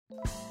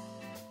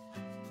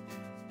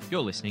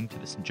You're listening to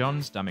the St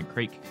John's Diamond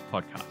Creek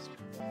podcast.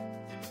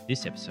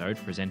 This episode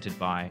presented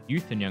by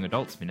Youth and Young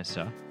Adults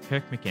Minister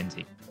Kirk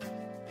McKenzie.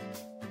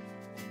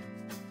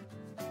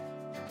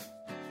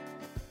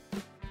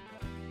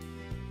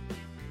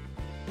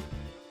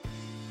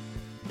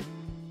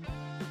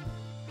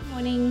 Good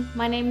morning,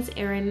 my name's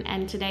Erin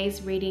and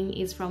today's reading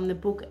is from the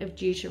book of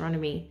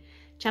Deuteronomy,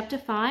 chapter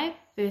 5,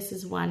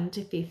 verses 1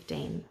 to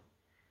 15.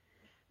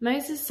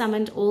 Moses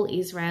summoned all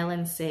Israel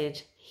and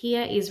said,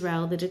 "Hear,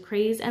 Israel, the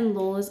decrees and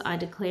laws I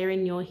declare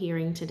in your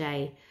hearing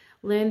today.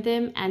 Learn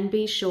them and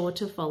be sure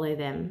to follow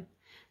them.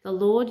 The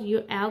Lord,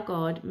 our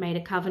God, made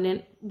a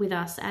covenant with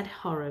us at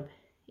Horeb.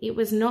 It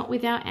was not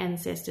with our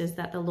ancestors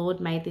that the Lord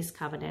made this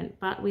covenant,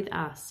 but with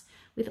us,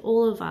 with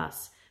all of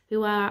us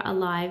who are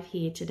alive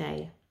here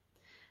today.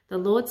 The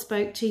Lord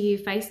spoke to you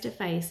face to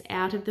face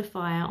out of the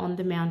fire on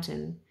the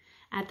mountain.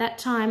 At that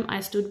time I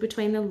stood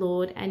between the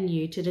Lord and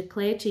you to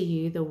declare to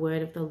you the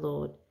word of the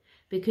Lord,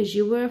 because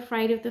you were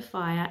afraid of the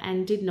fire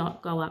and did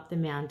not go up the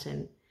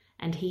mountain."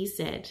 And he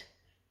said,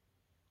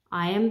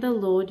 "I am the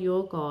Lord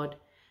your God,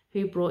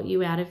 who brought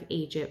you out of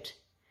Egypt,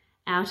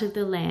 out of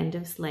the land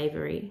of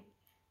slavery.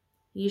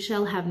 You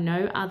shall have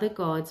no other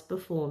gods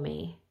before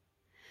me.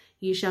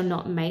 You shall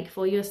not make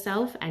for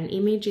yourself an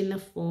image in the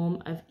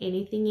form of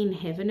anything in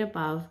heaven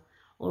above,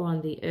 or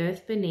on the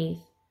earth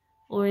beneath,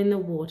 or in the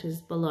waters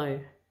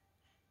below.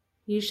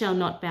 You shall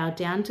not bow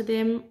down to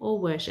them or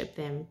worship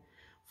them,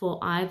 for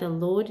I, the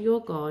Lord your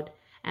God,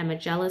 am a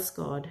jealous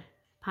God,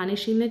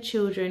 punishing the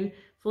children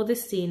for the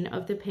sin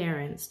of the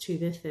parents to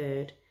the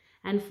third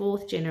and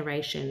fourth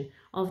generation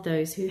of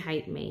those who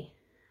hate me,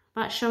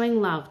 but showing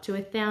love to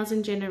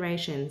 1,000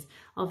 generations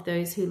of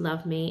those who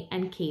love me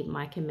and keep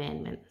my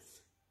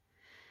commandments.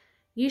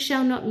 You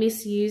shall not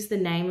misuse the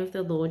name of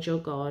the Lord your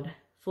God,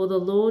 for the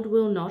Lord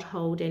will not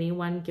hold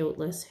anyone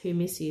guiltless who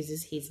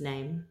misuses his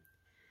name.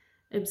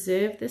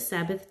 Observe the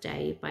Sabbath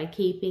day by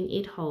keeping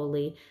it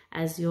holy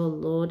as the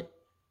Lord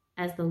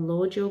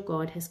your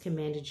God has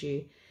commanded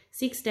you.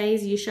 6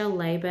 days you shall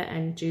labor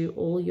and do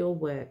all your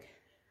work,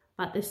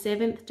 but the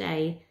seventh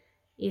day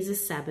is a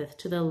Sabbath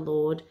to the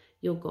Lord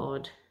your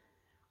God.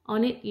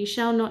 On it you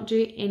shall not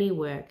do any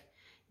work,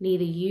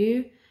 neither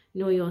you,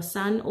 nor your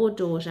son or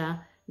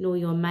daughter, nor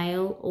your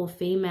male or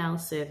female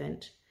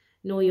servant,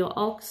 nor your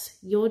ox,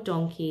 your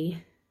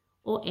donkey,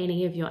 or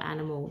any of your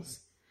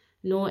animals,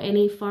 nor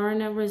any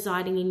foreigner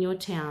residing in your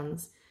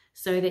towns,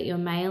 so that your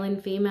male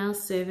and female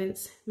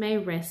servants may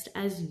rest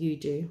as you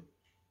do.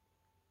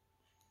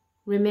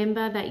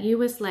 Remember that you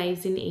were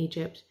slaves in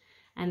Egypt,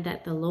 and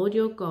that the Lord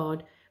your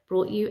God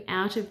brought you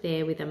out of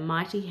there with a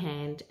mighty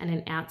hand and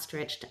an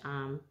outstretched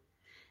arm.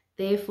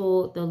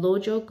 Therefore the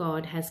Lord your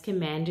God has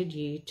commanded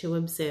you to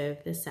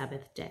observe the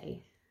Sabbath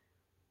day."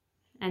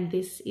 And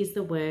this is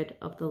the word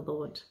of the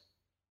Lord.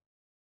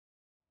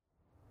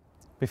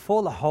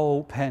 Before the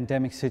whole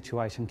pandemic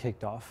situation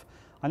kicked off,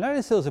 I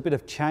noticed there was a bit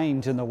of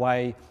change in the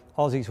way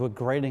Aussies were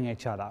greeting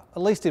each other,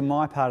 at least in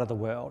my part of the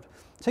world.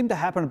 It seemed to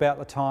happen about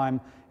the time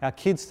our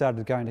kids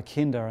started going to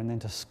kinder and then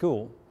to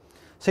school.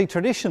 See,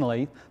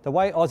 traditionally, the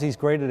way Aussies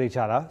greeted each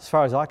other, as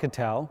far as I could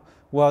tell,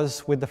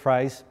 was with the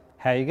phrase,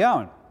 "How you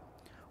going?"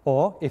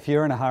 Or, if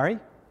you're in a hurry,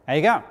 "How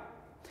you going?"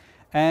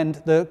 And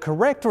the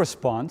correct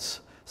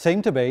response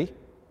seemed to be,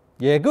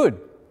 "Yeah,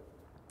 good."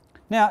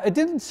 Now, it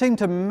didn't seem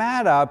to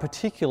matter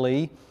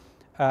particularly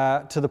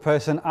to the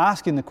person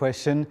asking the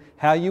question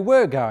how you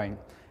were going.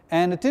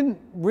 And it didn't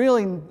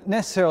really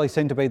necessarily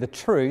seem to be the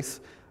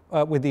truth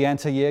with the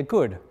answer, "Yeah,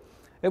 good."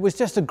 It was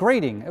just a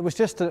greeting. It was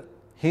just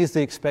here's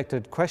the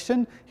expected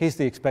question, here's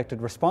the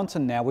expected response,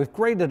 and now we've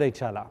greeted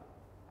each other.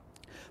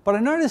 But I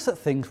noticed that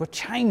things were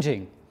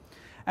changing.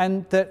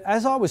 And that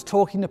as I was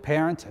talking to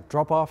parents at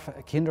drop-off,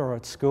 at kinder or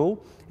at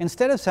school,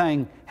 instead of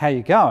saying, "How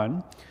you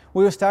going?"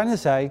 we were starting to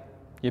say,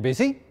 "You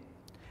busy?"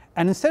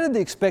 And instead of the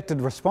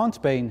expected response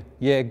being,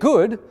 "Yeah,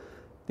 good,"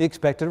 the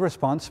expected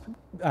response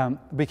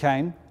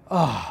became,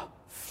 "Oh,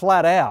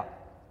 flat out."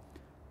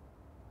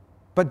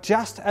 But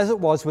just as it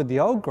was with the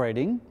old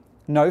greeting,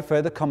 no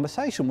further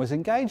conversation was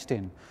engaged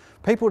in.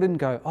 People didn't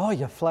go, "Oh,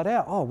 you're flat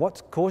out. Oh, what's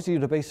caused you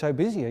to be so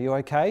busy? Are you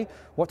okay?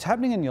 What's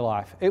happening in your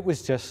life?" It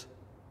was just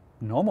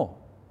normal.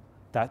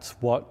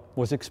 That's what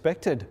was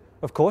expected.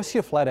 Of course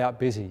you're flat out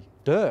busy.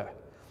 Duh.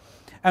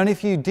 And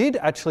if you did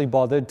actually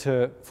bother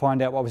to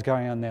find out what was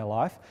going on in their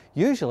life,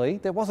 usually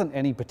there wasn't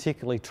any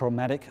particularly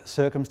traumatic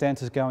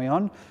circumstances going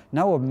on,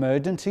 no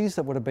emergencies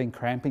that would have been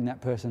cramping that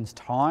person's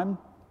time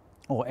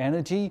or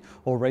energy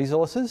or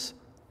resources.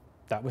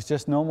 That was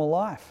just normal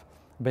life,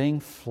 being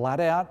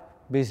flat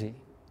out busy.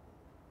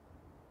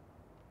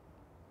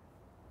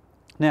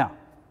 Now,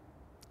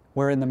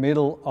 we're in the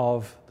middle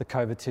of the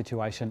COVID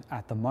situation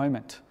at the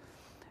moment.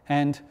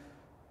 And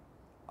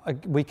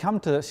we come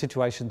to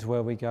situations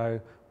where we go,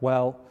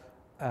 well,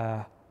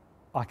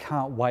 I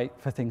can't wait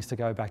for things to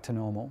go back to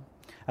normal.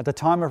 At the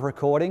time of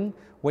recording,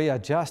 we are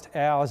just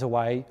hours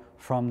away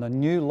from the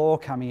new law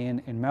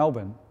coming in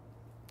Melbourne,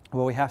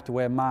 where we have to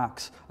wear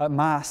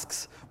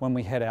masks when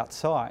we head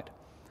outside.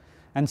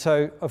 And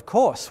so, of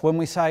course, when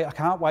we say, I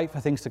can't wait for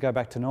things to go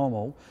back to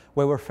normal,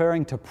 we're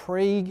referring to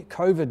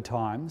pre-COVID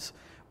times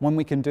when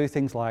we can do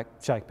things like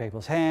shake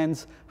people's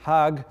hands,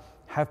 hug,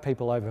 have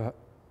people over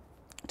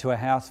to a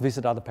house,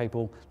 visit other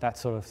people, that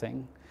sort of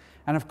thing.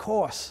 And of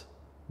course,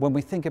 when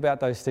we think about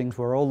those things,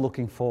 we're all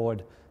looking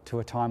forward to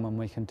a time when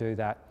we can do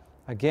that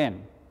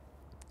again.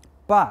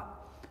 But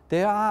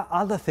there are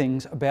other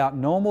things about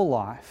normal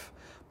life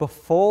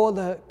before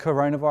the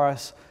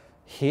coronavirus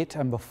hit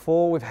and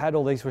before we've had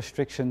all these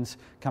restrictions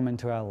come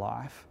into our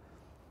life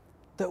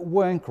that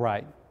weren't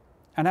great,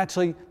 and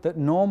actually that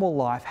normal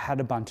life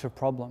had a bunch of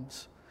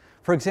problems.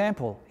 For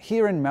example,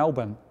 here in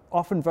Melbourne,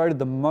 often voted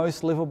the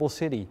most livable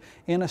city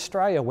in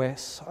Australia, where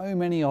so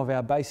many of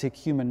our basic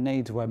human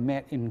needs were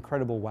met in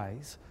incredible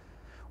ways,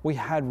 we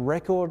had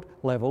record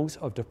levels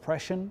of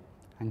depression,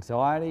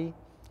 anxiety,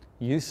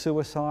 youth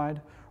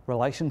suicide,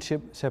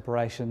 relationship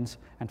separations,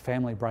 and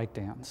family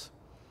breakdowns.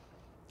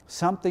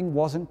 Something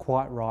wasn't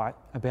quite right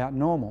about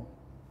normal.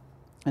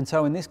 And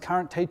so in this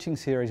current teaching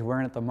series we're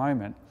in at the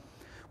moment,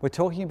 we're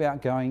talking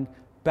about going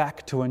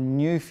back to a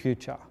new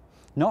future.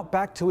 Not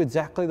back to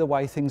exactly the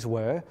way things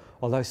were,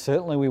 although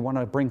certainly we want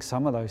to bring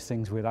some of those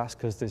things with us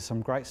because there's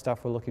some great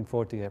stuff we're looking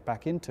forward to get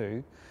back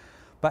into,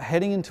 but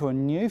heading into a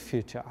new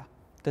future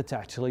that's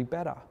actually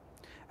better.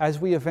 As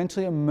we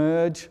eventually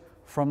emerge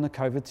from the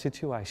COVID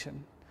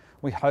situation,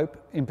 we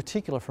hope, in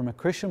particular from a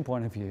Christian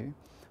point of view,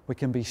 we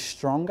can be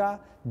stronger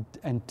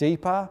and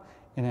deeper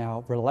in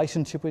our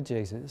relationship with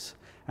Jesus,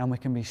 and we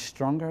can be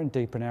stronger and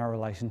deeper in our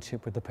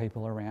relationship with the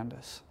people around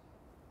us.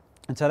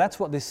 And so that's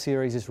what this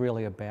series is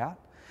really about.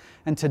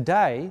 And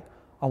today,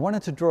 I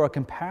wanted to draw a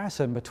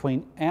comparison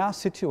between our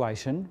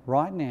situation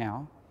right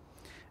now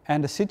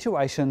and a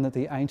situation that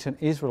the ancient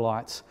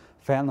Israelites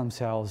found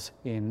themselves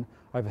in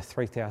over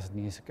 3,000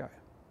 years ago.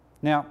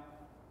 Now,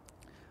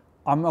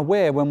 I'm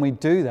aware when we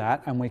do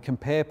that and we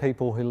compare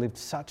people who lived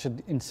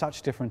in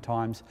such different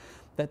times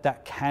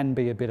that can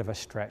be a bit of a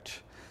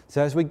stretch.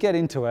 So as we get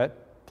into it,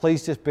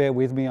 please just bear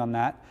with me on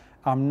that.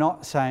 I'm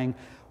not saying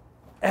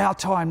our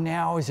time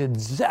now is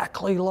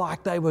exactly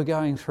like they were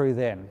going through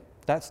then.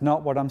 That's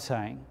not what I'm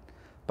saying.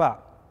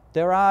 But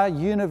there are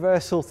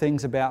universal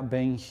things about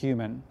being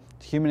human.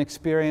 Human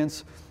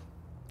experience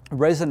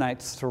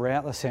resonates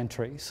throughout the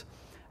centuries.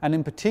 And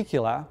in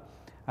particular,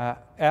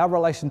 our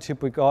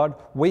relationship with God,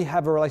 we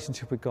have a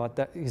relationship with God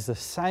that is the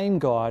same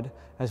God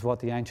as what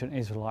the ancient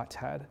Israelites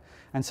had.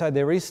 And so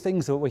there is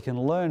things that we can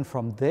learn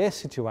from their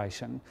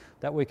situation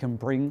that we can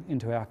bring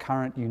into our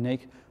current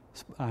unique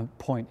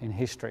point in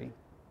history.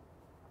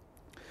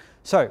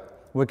 So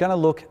we're going to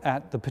look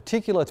at the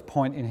particular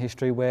point in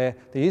history where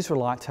the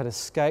Israelites had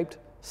escaped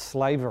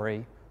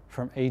slavery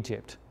from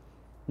Egypt.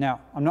 Now,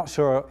 I'm not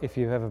sure if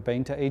you've ever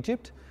been to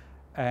Egypt,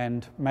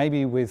 and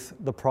maybe with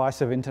the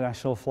price of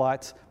international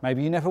flights,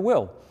 maybe you never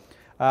will.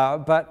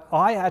 But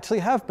I actually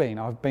have been.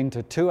 I've been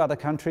to 2 other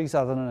countries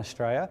other than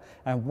Australia,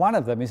 and one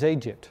of them is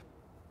Egypt.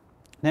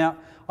 Now,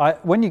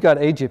 when you go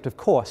to Egypt, of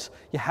course,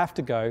 you have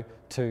to go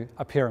to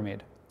a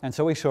pyramid. And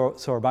so we saw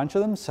a bunch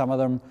of them, some of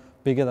them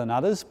bigger than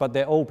others, but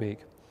they're all big.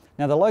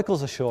 Now, the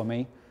locals assure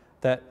me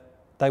that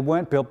they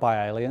weren't built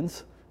by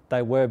aliens,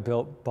 they were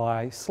built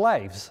by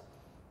slaves.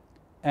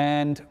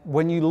 And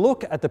when you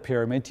look at the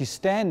pyramids, you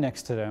stand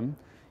next to them,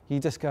 you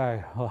just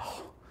go,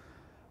 oh,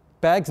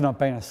 Bag's not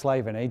been a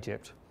slave in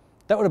Egypt.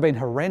 That would have been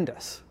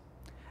horrendous.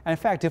 And in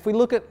fact, if we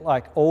look at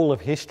like all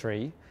of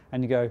history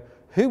and you go,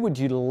 who would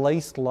you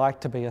least like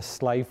to be a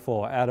slave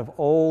for out of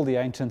all the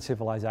ancient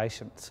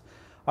civilizations?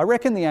 I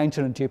reckon the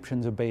ancient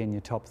Egyptians would be in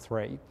your top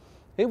 3.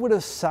 It would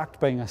have sucked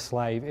being a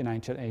slave in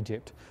ancient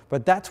Egypt,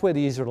 but that's where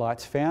the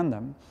Israelites found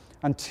them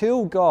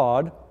until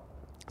God,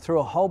 through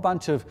a whole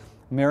bunch of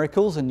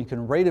miracles, and you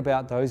can read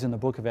about those in the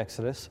book of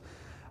Exodus,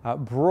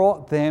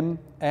 brought them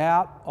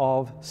out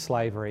of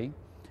slavery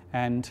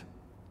and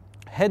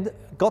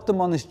got them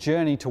on this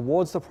journey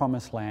towards the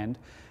promised land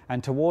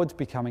and towards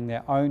becoming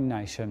their own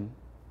nation,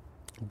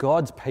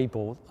 God's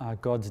people,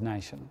 God's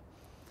nation.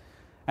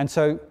 And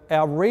so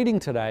our reading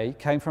today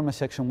came from a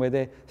section where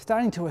they're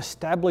starting to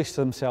establish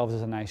themselves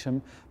as a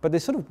nation, but they're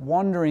sort of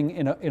wandering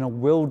in a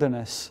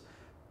wilderness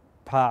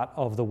part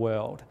of the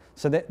world.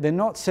 So they're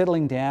not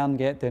settling down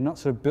yet, they're not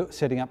sort of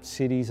setting up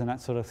cities and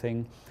that sort of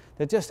thing.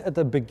 They're just at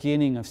the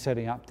beginning of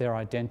setting up their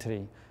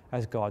identity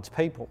as God's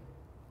people.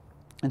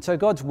 And so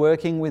God's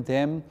working with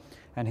them,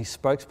 and his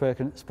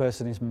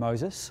spokesperson is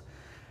Moses,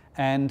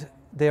 and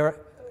their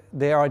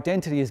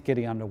identity is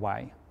getting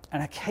underway.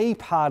 And a key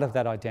part of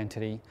that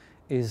identity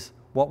is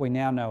what we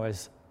now know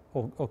as,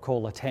 or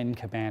call the 10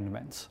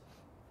 Commandments.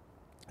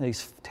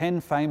 These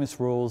 10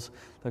 famous rules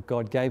that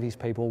God gave his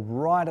people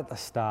right at the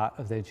start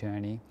of their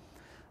journey,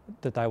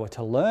 that they were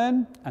to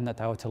learn and that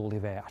they were to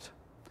live out.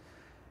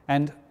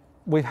 And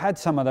we've had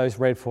some of those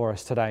read for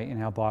us today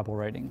in our Bible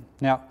reading.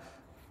 Now,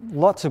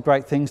 lots of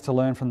great things to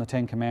learn from the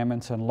 10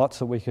 Commandments and lots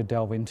that we could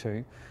delve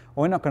into.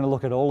 We're not going to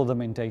look at all of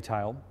them in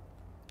detail.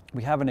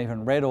 We haven't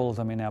even read all of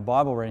them in our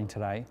Bible reading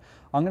today.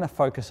 I'm going to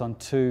focus on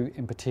 2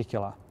 in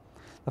particular.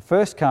 The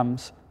first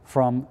comes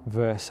from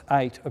verse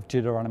 8 of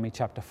Deuteronomy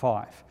chapter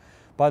 5.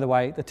 By the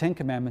way, the Ten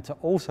Commandments are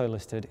also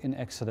listed in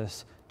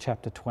Exodus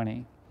chapter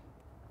 20.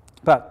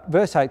 But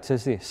verse 8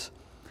 says this,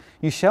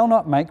 "You shall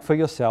not make for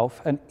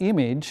yourself an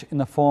image in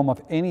the form of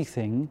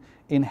anything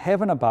in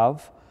heaven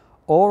above,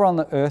 or on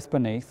the earth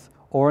beneath,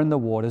 or in the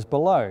waters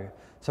below."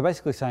 So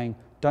basically saying,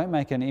 don't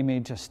make an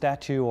image, a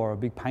statue, or a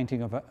big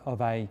painting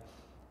of a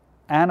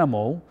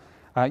animal.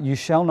 You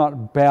shall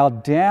not bow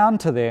down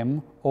to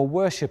them or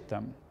worship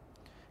them.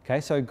 Okay,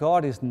 so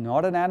God is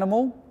not an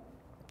animal,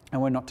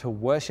 and we're not to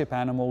worship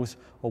animals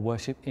or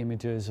worship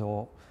images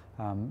or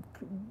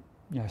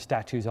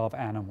statues of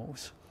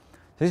animals.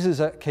 This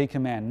is a key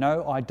command.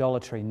 No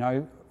idolatry,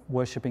 no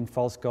worshipping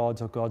false gods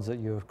or gods that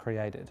you have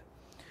created.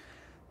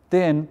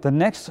 Then the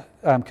next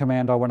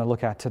command I want to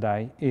look at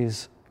today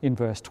is in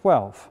verse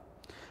 12.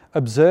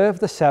 "Observe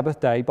the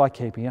Sabbath day by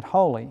keeping it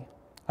holy,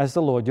 as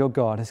the Lord your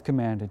God has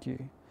commanded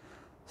you.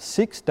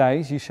 6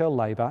 days you shall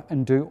labour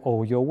and do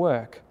all your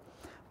work.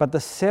 But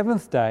the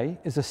seventh day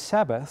is a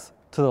Sabbath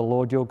to the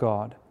Lord your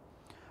God.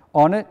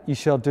 On it you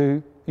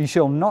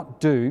shall not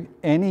do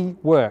any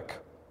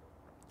work,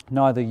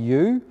 neither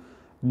you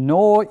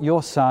nor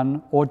your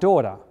son or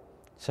daughter."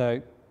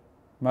 So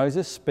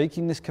Moses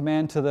speaking this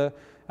command to the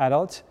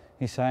adults,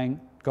 he's saying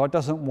God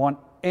doesn't want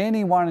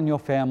anyone in your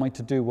family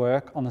to do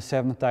work on the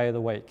seventh day of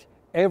the week.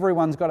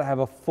 Everyone's got to have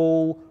a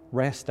full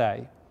rest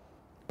day.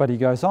 But he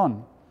goes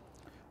on,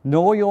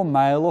 "Nor your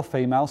male or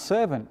female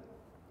servant."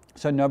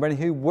 So nobody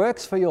who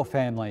works for your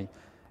family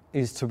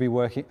is to be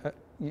working,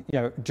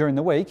 during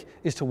the week,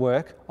 is to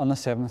work on the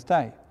seventh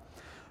day.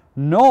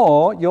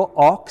 "Nor your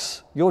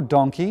ox, your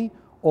donkey,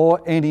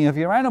 or any of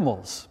your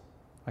animals."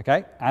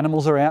 Okay,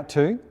 animals are out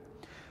too.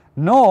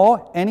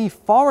 "Nor any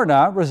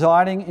foreigner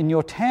residing in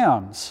your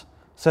towns,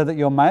 so that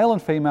your male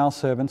and female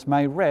servants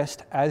may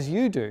rest as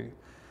you do."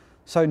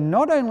 So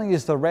not only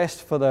is the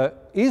rest for the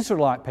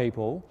Israelite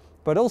people,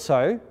 but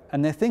also,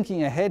 and they're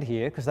thinking ahead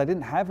here because they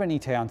didn't have any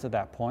towns at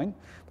that point,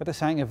 but they're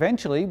saying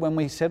eventually when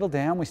we settle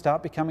down, we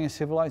start becoming a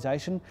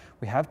civilization,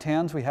 we have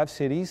towns, we have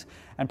cities,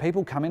 and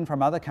people come in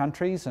from other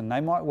countries and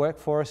they might work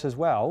for us as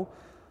well.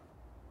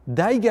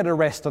 They get a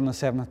rest on the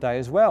seventh day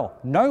as well.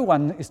 No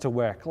one is to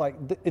work.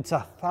 It's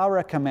a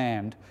thorough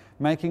command,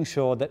 making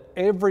sure that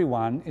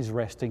everyone is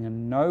resting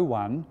and no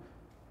one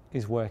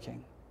is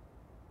working.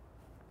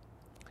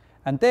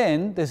 And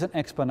then there's an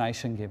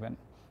explanation given.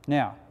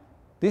 Now,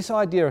 this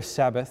idea of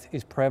Sabbath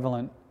is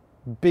prevalent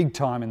big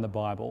time in the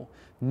Bible,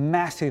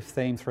 massive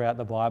theme throughout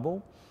the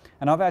Bible.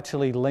 And I've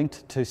actually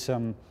linked to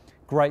some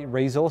great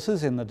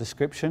resources in the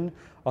description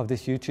of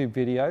this YouTube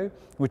video,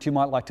 which you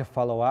might like to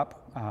follow up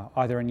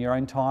either in your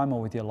own time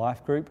or with your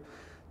life group,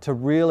 to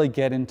really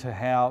get into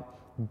how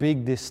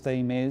big this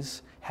theme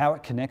is, how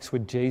it connects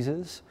with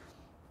Jesus,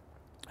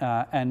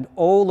 and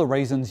all the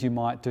reasons you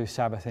might do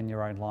Sabbath in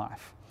your own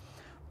life.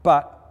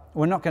 But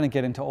we're not going to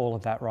get into all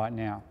of that right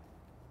now.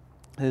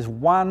 There's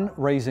one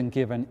reason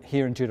given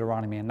here in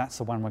Deuteronomy, and that's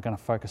the one we're going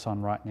to focus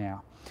on right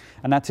now.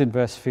 And that's in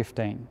verse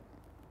 15.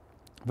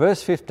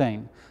 Verse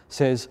 15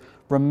 says,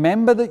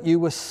 "Remember that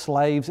you were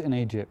slaves in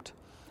Egypt,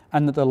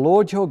 and that the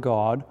Lord your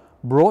God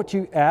brought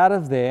you out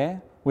of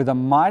there with a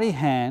mighty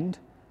hand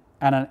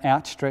and an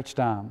outstretched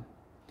arm.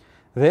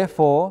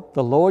 Therefore,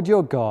 the Lord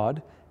your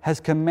God has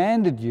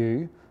commanded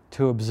you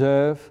to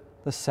observe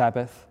the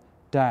Sabbath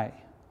day."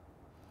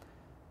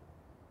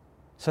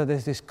 So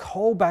there's this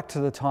call back to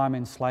the time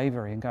in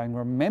slavery and going,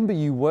 remember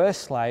you were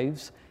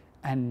slaves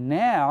and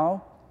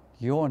now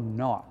you're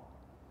not.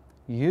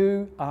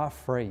 You are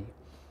free.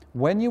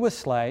 When you were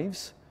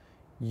slaves,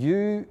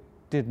 you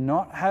did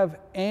not have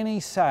any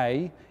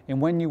say in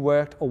when you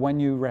worked or when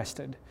you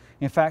rested.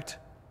 In fact,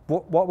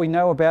 what we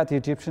know about the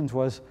Egyptians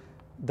was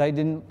they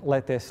didn't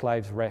let their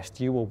slaves rest.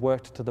 You were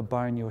worked to the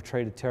bone, you were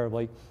treated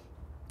terribly.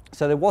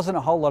 So there wasn't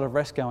a whole lot of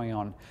rest going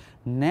on.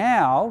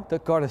 Now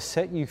that God has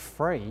set you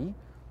free,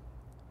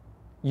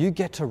 you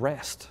get to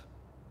rest.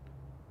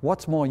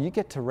 What's more, you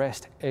get to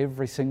rest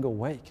every single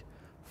week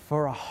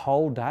for a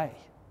whole day.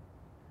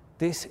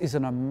 This is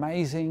an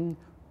amazing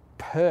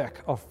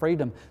perk of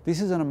freedom.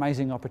 This is an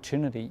amazing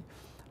opportunity.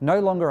 No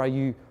longer are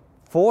you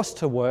forced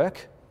to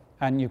work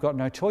and you've got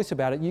no choice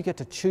about it. You get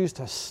to choose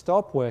to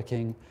stop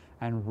working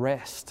and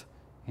rest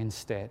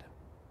instead.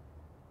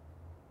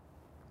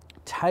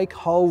 Take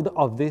hold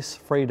of this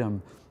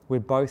freedom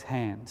with both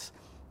hands.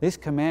 This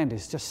command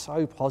is just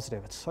so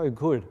positive. It's so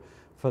good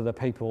for the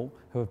people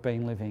who have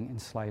been living in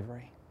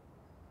slavery.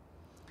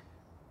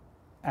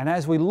 And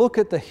as we look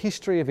at the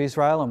history of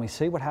Israel and we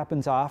see what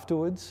happens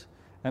afterwards,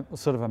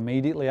 sort of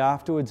immediately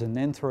afterwards and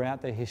then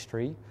throughout their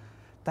history,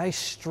 they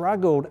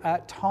struggled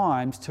at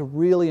times to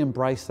really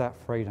embrace that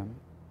freedom.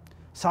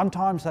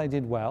 Sometimes they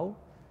did well,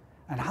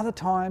 and other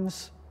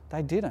times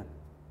they didn't.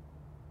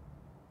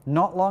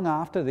 Not long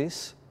after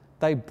this,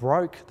 they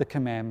broke the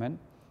commandment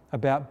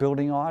about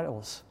building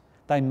idols.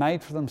 They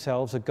made for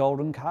themselves a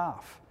golden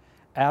calf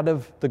out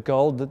of the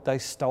gold that they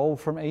stole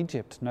from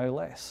Egypt, no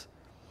less.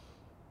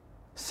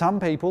 Some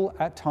people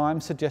at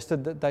times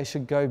suggested that they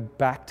should go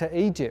back to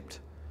Egypt,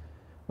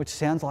 which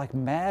sounds like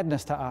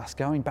madness to us,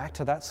 going back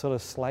to that sort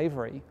of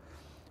slavery.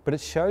 But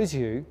it shows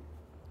you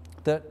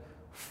that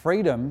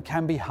freedom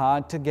can be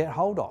hard to get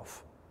hold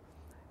of.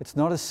 It's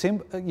not as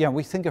simple,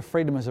 we think of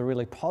freedom as a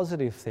really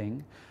positive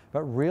thing,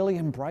 but really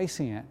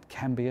embracing it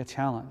can be a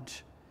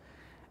challenge.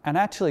 And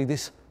actually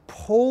this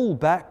pull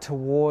back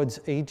towards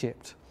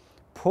Egypt,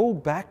 pull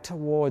back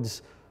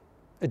towards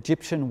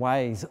Egyptian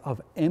ways of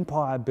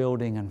empire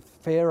building and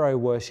Pharaoh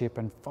worship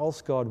and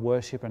false god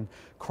worship and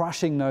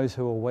crushing those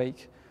who are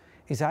weak,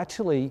 is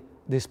actually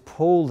this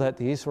pull that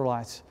the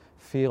Israelites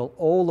feel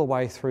all the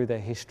way through their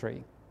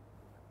history.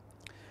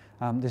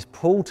 This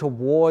pull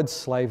towards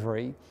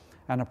slavery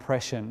and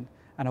oppression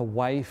and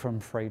away from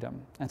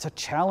freedom. And it's a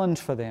challenge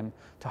for them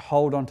to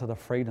hold on to the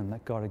freedom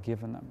that God had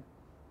given them.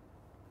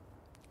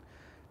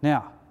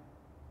 Now,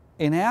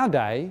 in our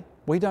day,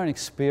 we don't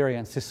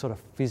experience this sort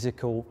of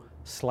physical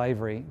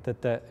slavery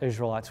that the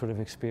Israelites would have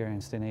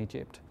experienced in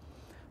Egypt.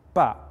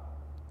 But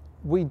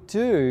we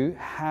do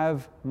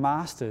have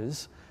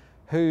masters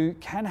who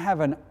can have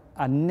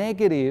a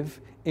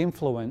negative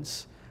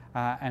influence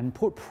and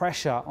put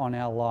pressure on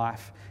our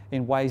life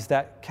in ways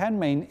that can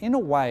mean, in a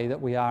way, that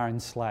we are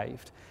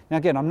enslaved. Now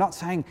again, I'm not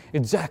saying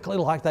exactly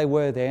like they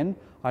were then.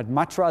 I'd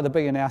much rather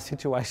be in our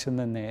situation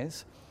than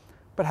theirs.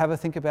 But have a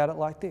think about it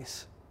like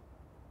this.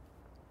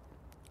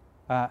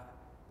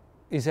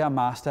 Is our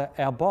master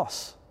our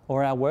boss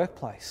or our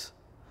workplace?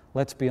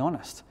 Let's be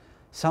honest.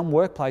 Some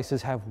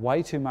workplaces have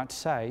way too much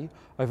say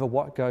over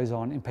what goes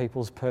on in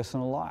people's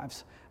personal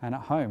lives and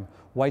at home.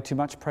 Way too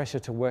much pressure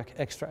to work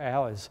extra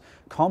hours,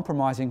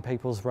 compromising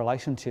people's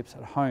relationships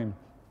at home,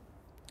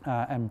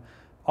 and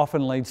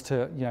often leads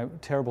to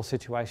terrible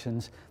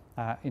situations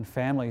in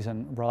families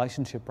and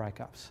relationship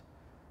breakups.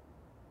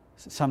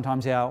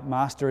 Sometimes our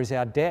master is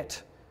our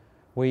debt.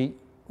 We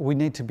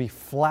need to be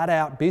flat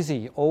out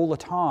busy all the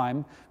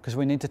time because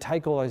we need to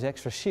take all those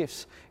extra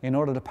shifts in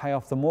order to pay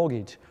off the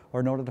mortgage or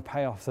in order to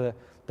pay off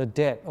the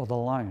debt or the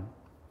loan.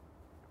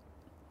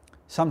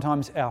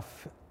 Sometimes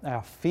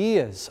our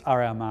fears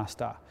are our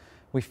master.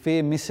 We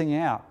fear missing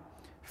out.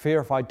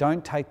 Fear if I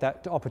don't take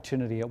that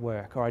opportunity at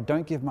work, or I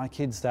don't give my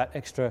kids that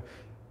extra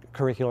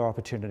curricular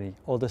opportunity,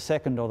 or the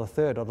second or the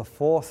third or the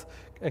fourth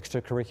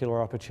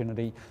extracurricular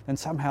opportunity, then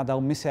somehow they'll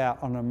miss out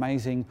on an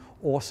amazing,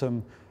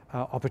 awesome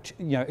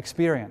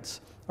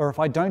experience. Or if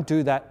I don't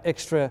do that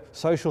extra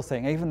social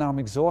thing, even though I'm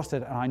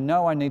exhausted and I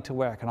know I need to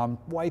work and I'm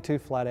way too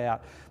flat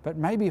out, but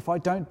maybe if I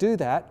don't do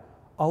that,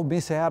 I'll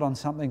miss out on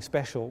something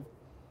special.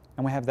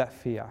 And we have that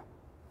fear.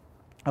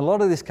 A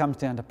lot of this comes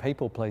down to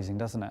people pleasing,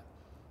 doesn't it?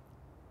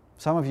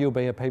 Some of you will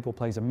be a people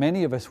pleaser.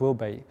 Many of us will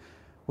be.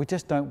 We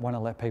just don't want to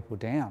let people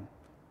down.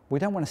 We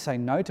don't want to say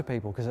no to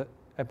people because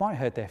it might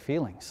hurt their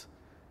feelings.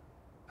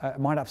 It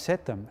might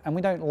upset them. And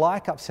we don't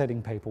like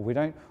upsetting people. We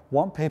don't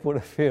want people to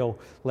feel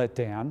let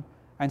down.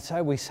 And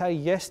so we say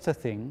yes to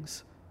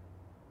things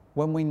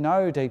when we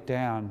know deep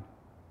down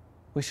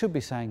we should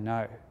be saying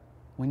no.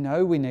 We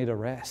know we need a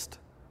rest.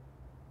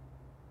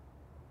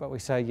 But we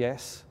say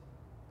yes,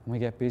 and we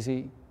get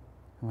busy,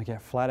 and we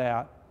get flat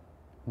out,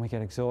 and we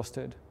get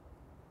exhausted,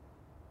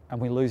 and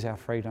we lose our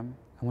freedom,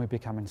 and we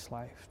become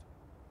enslaved.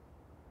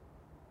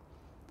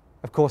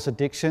 Of course,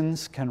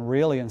 addictions can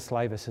really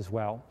enslave us as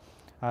well.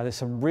 There's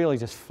some really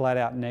just flat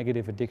out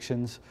negative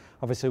addictions.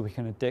 Obviously, we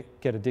can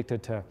get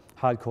addicted to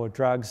hardcore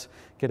drugs,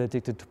 get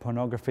addicted to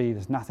pornography.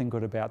 There's nothing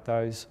good about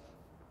those,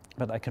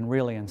 but they can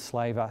really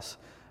enslave us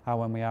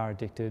when we are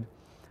addicted.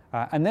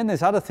 And then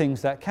there's other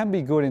things that can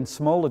be good in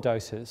smaller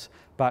doses,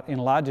 but in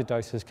larger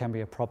doses can be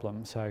a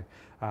problem. So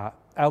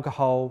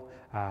alcohol,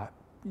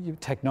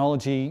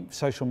 technology,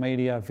 social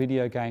media,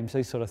 video games,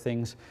 these sort of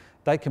things,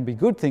 they can be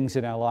good things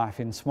in our life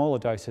in smaller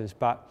doses,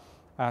 but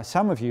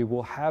some of you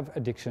will have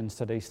addictions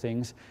to these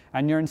things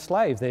and you're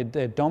enslaved.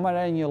 They're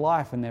dominating your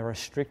life and they're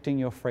restricting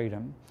your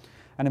freedom.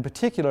 And in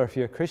particular, if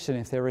you're a Christian,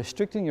 if they're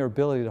restricting your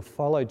ability to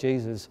follow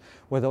Jesus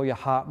with all your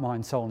heart,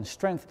 mind, soul and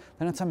strength,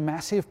 then it's a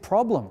massive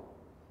problem.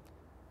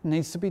 It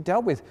needs to be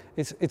dealt with.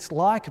 It's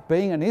like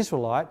being an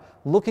Israelite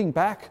looking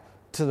back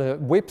to the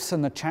whips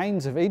and the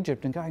chains of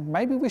Egypt and going,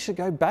 maybe we should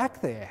go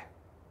back there.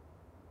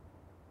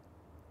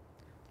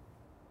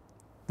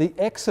 The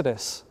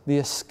Exodus, the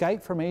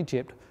escape from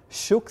Egypt,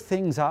 shook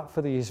things up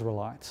for the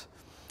Israelites.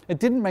 It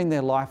didn't mean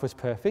their life was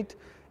perfect.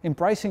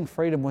 Embracing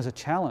freedom was a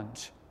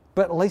challenge,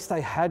 but at least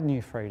they had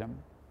new freedom.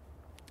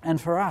 And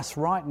for us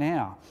right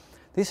now,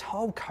 this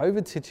whole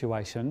COVID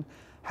situation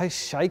has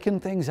shaken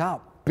things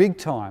up big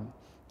time.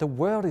 The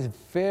world is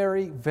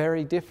very,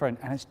 very different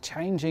and it's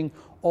changing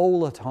all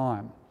the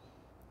time.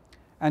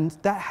 And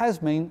that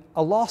has meant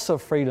a loss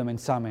of freedom in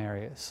some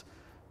areas.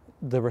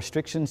 The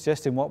restrictions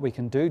just in what we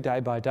can do day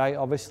by day,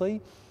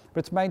 obviously, but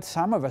it's made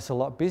some of us a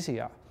lot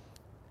busier.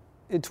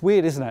 It's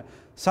weird, isn't it?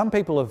 Some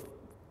people have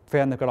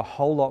found they've got a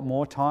whole lot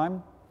more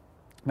time,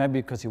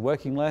 maybe because you're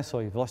working less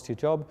or you've lost your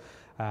job,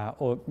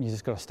 or you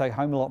just got to stay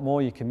home a lot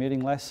more, you're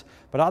commuting less.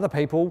 But other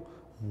people,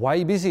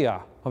 way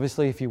busier.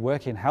 Obviously, if you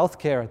work in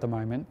healthcare at the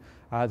moment,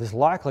 there's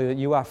likely that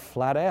you are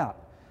flat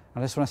out.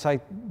 I just want to say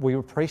we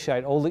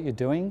appreciate all that you're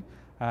doing,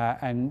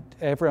 and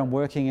everyone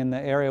working in the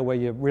area where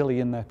you're really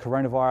in the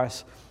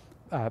coronavirus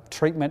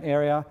treatment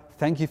area,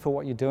 thank you for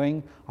what you're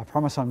doing. I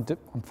promise I'm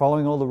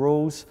following all the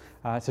rules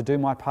to do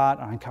my part.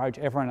 I encourage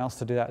everyone else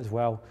to do that as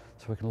well,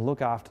 so we can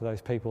look after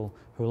those people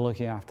who are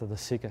looking after the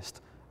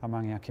sickest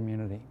among our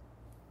community.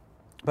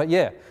 But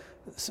yeah,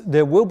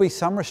 there will be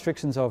some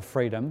restrictions of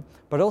freedom,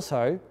 but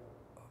also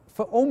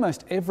for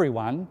almost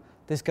everyone,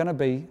 there's going to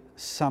be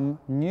some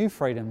new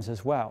freedoms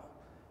as well.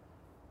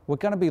 We're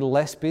going to be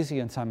less busy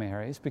in some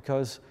areas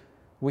because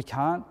we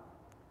can't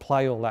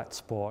play all that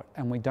sport,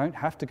 and we don't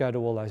have to go to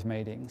all those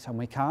meetings, and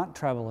we can't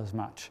travel as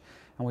much,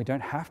 and we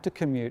don't have to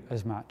commute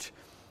as much,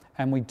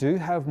 and we do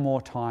have more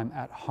time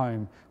at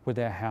home with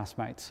our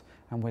housemates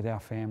and with our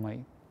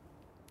family.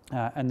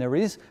 And there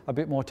is a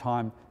bit more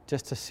time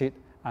just to sit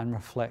and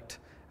reflect,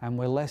 and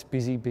we're less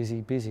busy,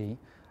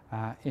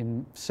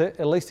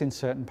 at least in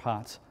certain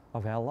parts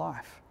of our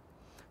life.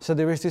 So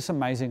there is this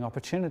amazing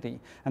opportunity.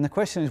 And the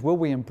question is, will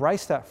we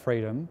embrace that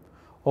freedom,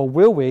 or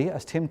will we,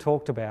 as Tim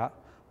talked about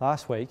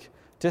last week,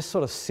 just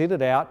sort of sit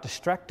it out,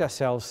 distract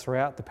ourselves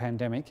throughout the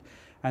pandemic,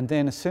 and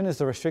then as soon as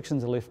the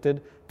restrictions are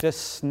lifted,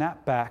 just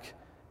snap back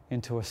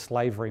into a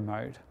slavery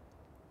mode?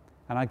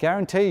 And I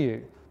guarantee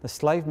you, the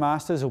slave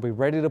masters will be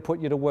ready to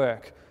put you to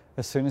work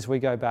as soon as we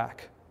go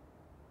back.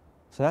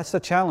 So that's the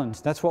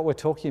challenge. That's what we're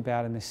talking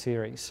about in this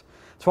series.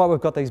 That's why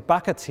we've got these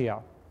buckets here.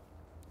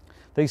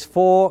 These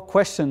 4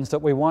 questions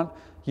that we want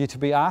you to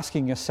be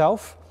asking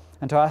yourself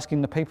and to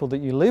asking the people that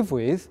you live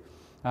with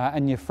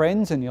and your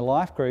friends and your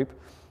life group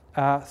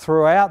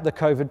throughout the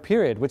COVID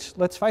period, which,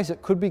 let's face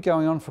it, could be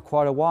going on for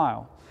quite a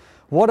while.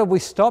 What have we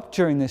stopped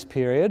during this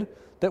period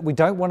that we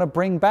don't want to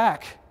bring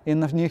back in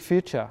the near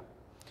future?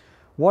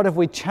 What have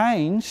we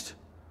changed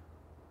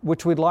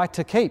which we'd like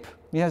to keep?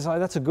 Yes,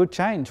 that's a good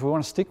change. We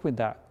want to stick with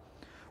that.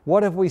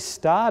 What have we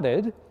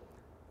started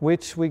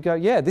which we go,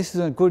 yeah, this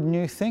is a good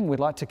new thing. We'd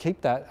like to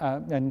keep that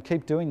and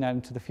keep doing that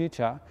into the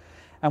future.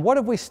 And what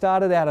have we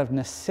started out of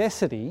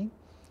necessity,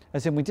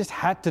 as in we just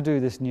had to do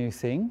this new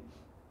thing,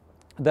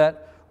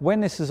 that when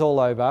this is all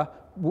over,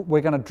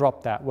 we're going to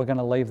drop that. We're going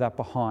to leave that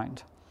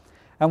behind.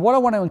 And what I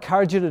want to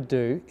encourage you to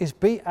do is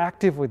be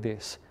active with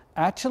this.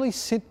 Actually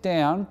sit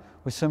down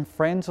with some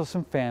friends or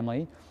some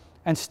family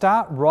and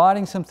start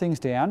writing some things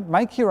down.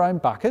 Make your own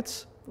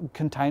buckets,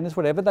 containers,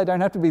 whatever. They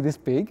don't have to be this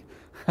big.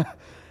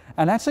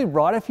 And actually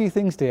write a few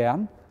things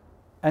down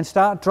and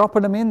start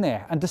dropping them in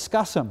there and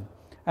discuss them.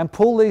 And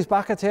pull these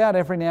buckets out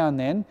every now and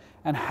then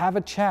and have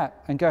a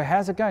chat and go,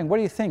 how's it going? What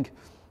do you think?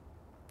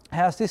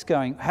 How's this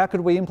going? How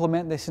could we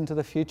implement this into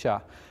the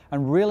future?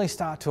 And really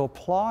start to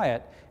apply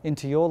it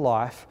into your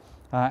life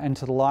and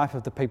to the life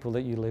of the people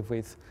that you live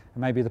with,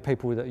 and maybe the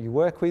people that you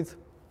work with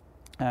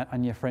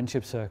and your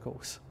friendship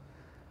circles.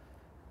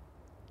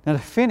 Now, to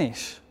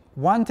finish,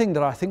 one thing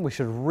that I think we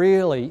should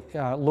really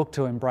look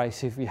to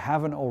embrace, if you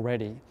haven't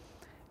already,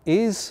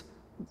 is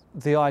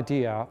the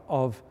idea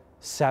of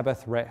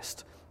Sabbath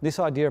rest. This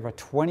idea of a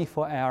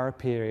 24-hour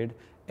period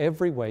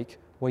every week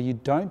where you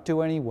don't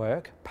do any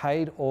work,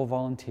 paid or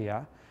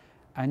volunteer,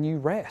 and you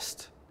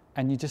rest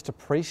and you just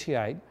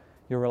appreciate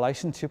your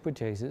relationship with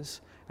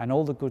Jesus and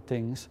all the good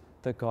things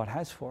that God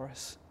has for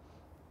us.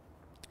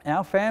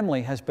 Our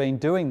family has been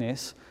doing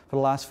this for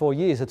the last 4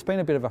 years. It's been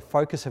a bit of a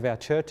focus of our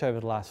church over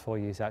the last 4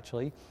 years,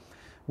 actually.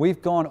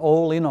 We've gone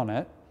all in on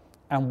it,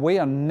 and we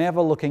are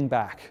never looking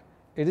back.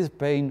 It has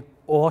been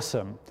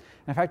awesome.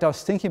 In fact, I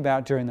was thinking about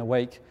it during the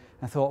week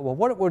and thought, well,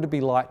 what would it be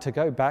like to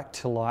go back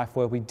to life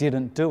where we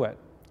didn't do it,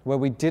 where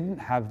we didn't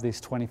have this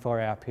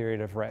 24-hour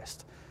period of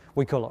rest?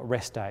 We call it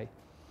rest day.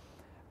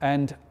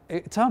 And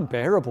it's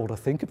unbearable to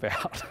think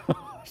about.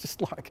 It's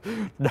just like,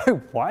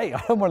 no way,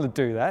 I don't want to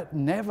do that,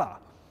 never.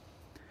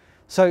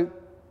 So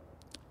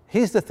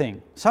here's the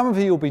thing. Some of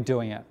you will be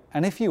doing it.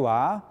 And if you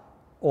are,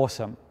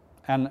 awesome.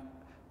 And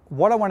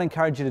what I want to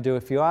encourage you to do,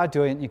 if you are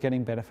doing it and you're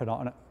getting benefit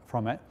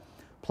from it,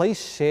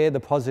 please share the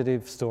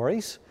positive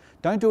stories.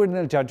 Don't do it in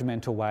a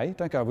judgmental way.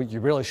 Don't go, well, you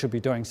really should be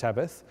doing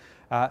Sabbath.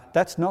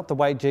 That's not the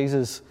way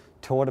Jesus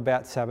taught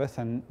about Sabbath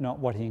and not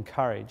what he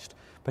encouraged.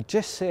 But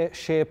just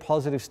share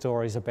positive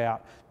stories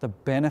about the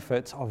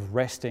benefits of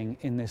resting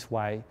in this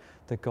way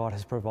that God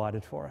has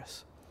provided for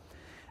us.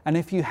 And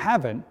if you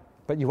haven't,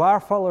 but you are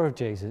a follower of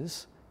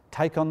Jesus,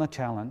 take on the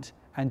challenge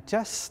and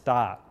just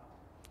start.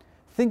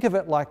 Think of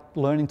it like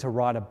learning to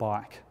ride a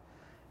bike.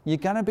 You're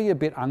going to be a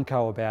bit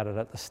unco about it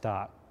at the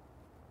start.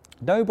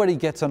 Nobody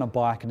gets on a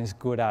bike and is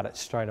good at it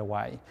straight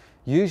away.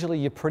 Usually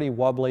you're pretty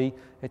wobbly.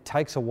 It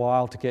takes a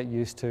while to get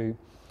used to.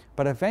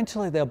 But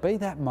eventually there'll be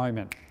that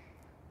moment.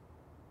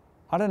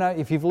 I don't know,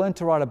 if you've learned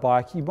to ride a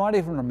bike, you might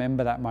even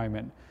remember that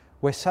moment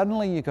where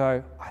suddenly you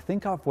go, I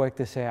think I've worked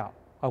this out.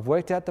 I've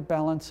worked out the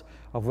balance.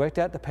 I've worked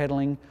out the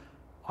pedaling.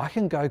 I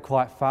can go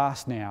quite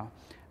fast now.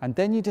 And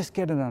then you just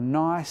get in a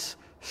nice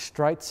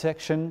straight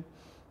section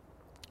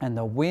and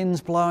the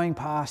wind's blowing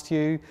past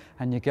you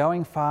and you're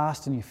going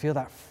fast and you feel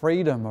that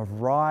freedom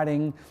of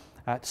riding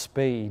at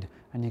speed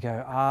and you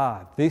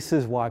go, this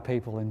is why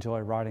people enjoy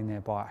riding their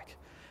bike.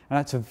 And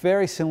that's a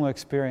very similar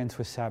experience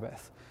with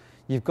Sabbath.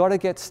 You've got to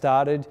get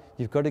started.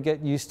 You've got to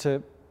get used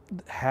to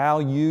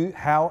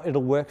how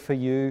it'll work for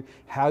you,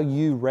 how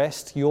you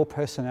rest, your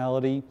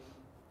personality.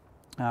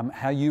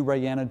 how you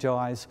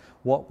re-energize,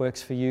 what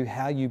works for you,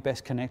 how you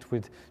best connect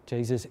with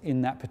Jesus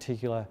in that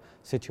particular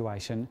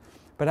situation.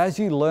 But as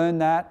you learn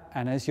that,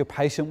 and as you're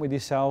patient with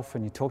yourself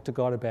and you talk to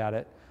God about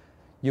it,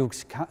 you'll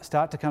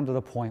start to come to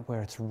the point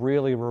where it's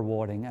really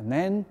rewarding, and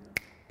then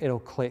it'll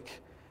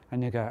click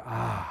and you go,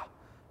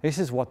 this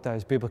is what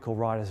those biblical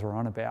writers are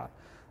on about.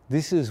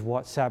 This is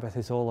what Sabbath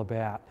is all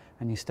about.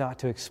 And you start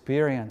to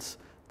experience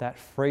that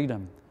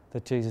freedom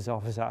that Jesus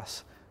offers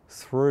us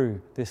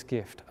through this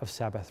gift of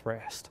Sabbath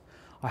rest.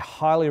 I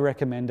highly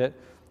recommend it.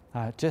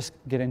 Just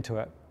get into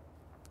it.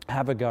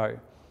 Have a go.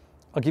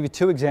 I'll give you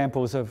 2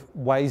 examples of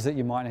ways that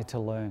you might need to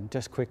learn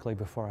just quickly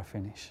before I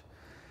finish.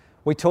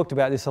 We talked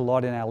about this a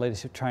lot in our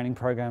leadership training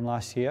program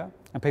last year,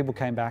 and people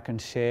came back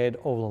and shared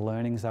all the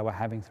learnings they were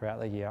having throughout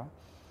the year.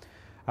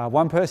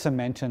 One person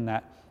mentioned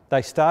that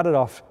they started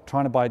off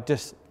trying to by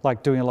just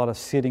like doing a lot of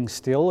sitting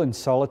still in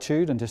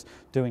solitude and just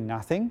doing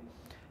nothing,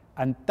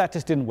 and that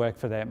just didn't work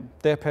for them.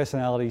 Their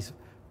personality's a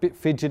bit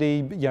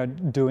fidgety,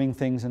 doing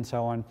things and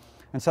so on,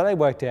 and so they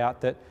worked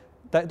out that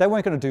they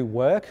weren't going to do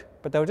work,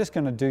 but they were just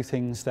going to do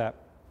things that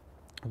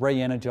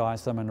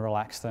re-energize them and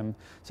relax them.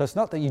 So it's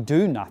not that you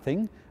do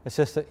nothing, it's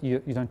just that you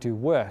don't do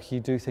work, you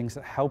do things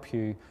that help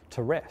you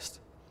to rest.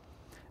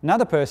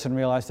 Another person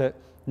realized that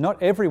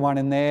not everyone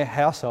in their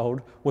household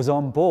was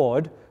on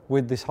board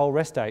with this whole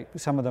rest day.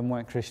 Some of them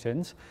weren't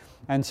Christians.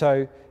 And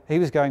so he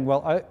was going,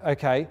 well,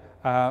 okay,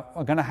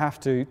 I'm going to have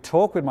to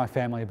talk with my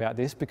family about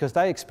this, because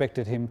they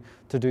expected him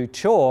to do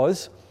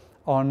chores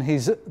on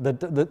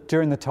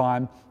during the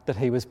time that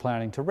he was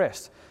planning to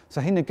rest. So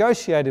he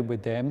negotiated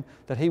with them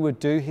that he would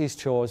do his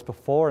chores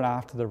before and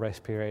after the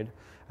rest period,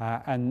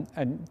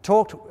 and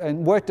talked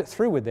and worked it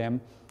through with them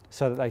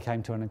so that they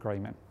came to an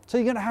agreement. So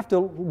you're going to have to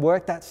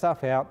work that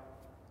stuff out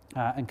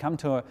and come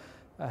to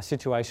a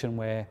situation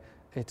where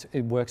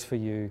it works for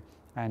you,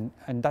 and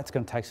that's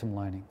going to take some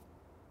learning.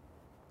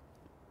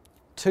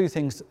 2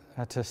 things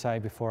to say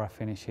before I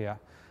finish here,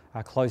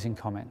 closing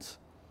comments.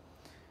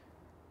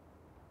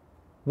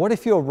 What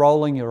if you're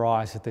rolling your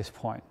eyes at this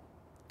point?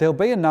 There'll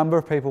be a number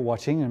of people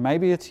watching, and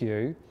maybe it's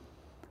you,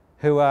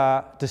 who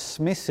are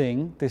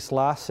dismissing this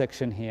last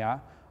section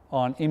here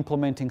on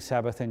implementing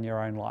Sabbath in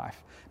your own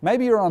life.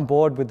 Maybe you're on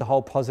board with the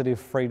whole positive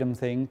freedom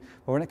thing,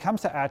 but when it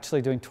comes to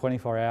actually doing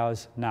 24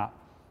 hours,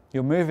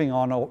 you're moving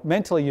on, or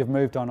mentally you've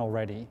moved on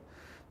already.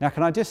 Now,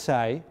 can I just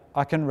say,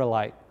 I can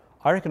relate.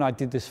 I reckon I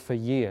did this for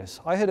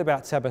years. I heard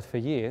about Sabbath for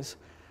years,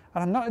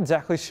 and I'm not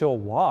exactly sure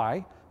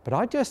why, but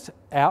I just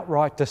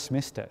outright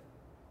dismissed it.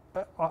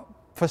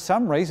 For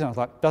some reason, I was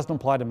like, doesn't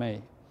apply to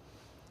me.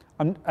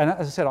 And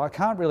as I said, I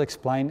can't really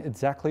explain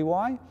exactly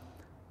why,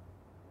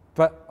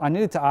 but I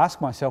needed to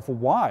ask myself, well,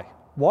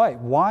 why?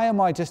 Why am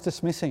I just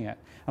dismissing it?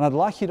 And I'd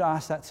like you to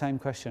ask that same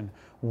question.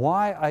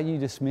 Why are you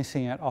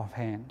dismissing it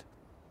offhand?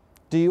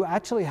 Do you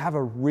actually have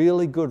a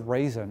really good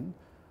reason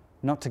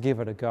not to give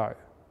it a go?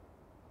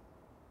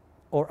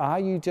 Or are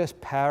you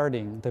just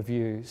parroting the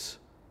views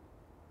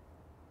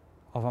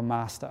of a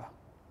master?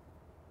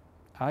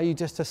 Are you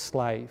just a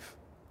slave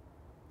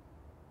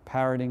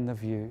parroting the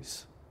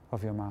views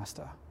of your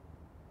master?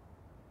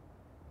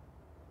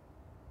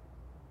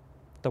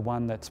 The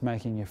one that's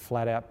making you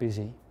flat out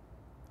busy,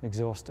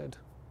 exhausted,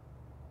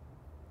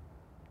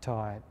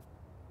 tired,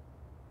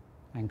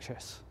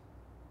 anxious.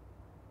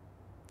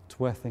 It's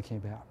worth thinking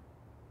about.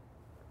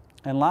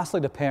 And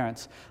lastly, to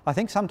parents. I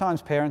think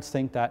sometimes parents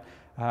think that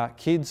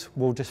kids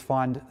will just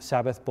find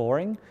Sabbath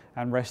boring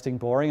and resting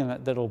boring, and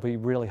that it'll be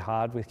really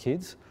hard with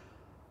kids.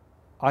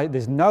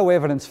 There's no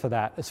evidence for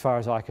that as far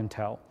as I can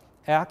tell.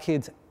 Our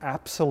kids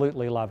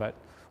absolutely love it.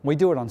 We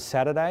do it on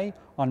Saturday.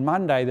 On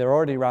Monday, they're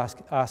already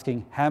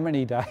asking how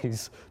many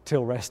days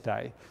till rest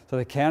day. So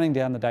they're counting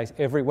down the days.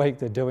 Every week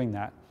they're doing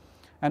that.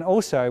 And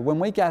also, when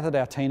we gathered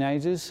our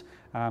teenagers,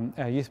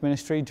 our youth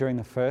ministry during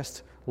the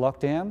first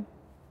lockdown,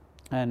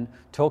 and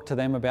talked to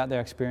them about their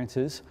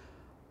experiences,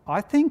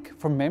 I think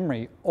from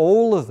memory,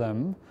 all of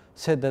them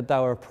said that they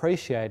were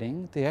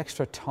appreciating the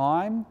extra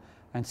time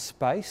and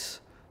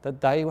space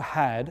that they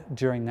had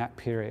during that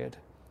period.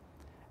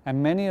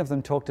 And many of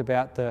them talked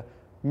about the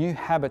new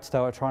habits they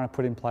were trying to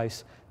put in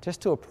place just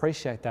to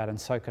appreciate that and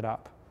soak it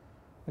up.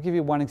 I'll give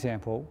you one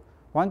example.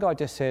 One guy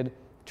just said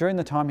during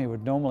the time he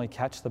would normally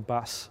catch the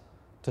bus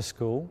to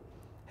school,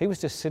 he was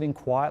just sitting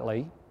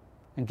quietly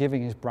and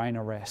giving his brain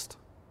a rest.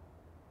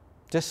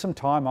 Just some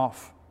time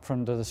off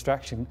from the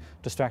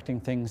distracting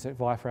things that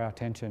vie for our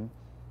attention.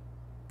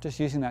 Just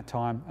using that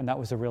time, and that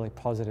was a really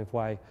positive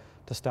way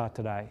to start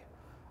today.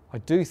 I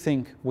do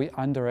think we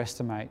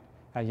underestimate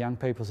our young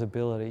people's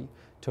ability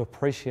to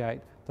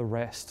appreciate the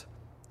rest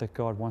that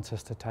God wants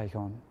us to take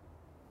on.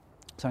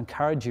 So I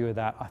encourage you with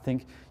that. I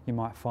think you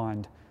might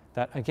find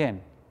that, again,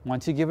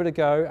 once you give it a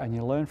go and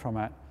you learn from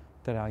it,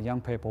 that our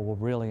young people will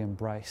really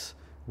embrace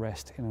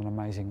rest in an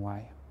amazing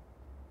way.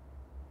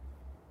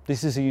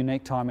 This is a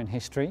unique time in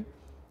history.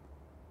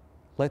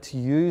 Let's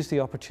use the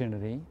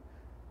opportunity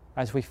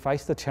as we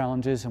face the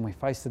challenges and we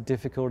face the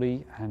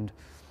difficulty and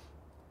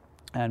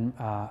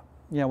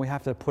we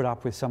have to put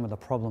up with some of the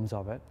problems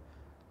of it.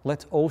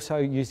 let's also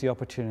use the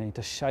opportunity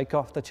to shake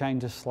off the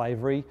chains of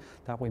slavery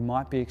that we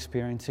might be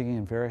experiencing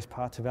in various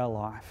parts of our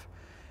life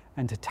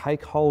and to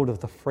take hold of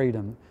the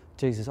freedom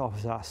Jesus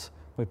offers us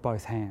with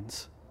both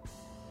hands.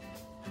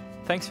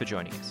 Thanks for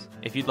joining us.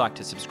 If you'd like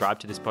to subscribe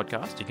to this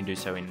podcast, you can do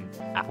so in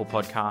Apple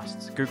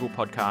Podcasts, Google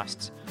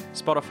Podcasts,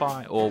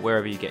 Spotify, or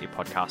wherever you get your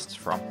podcasts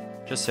from.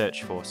 Just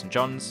search for St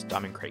John's,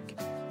 Diamond Creek.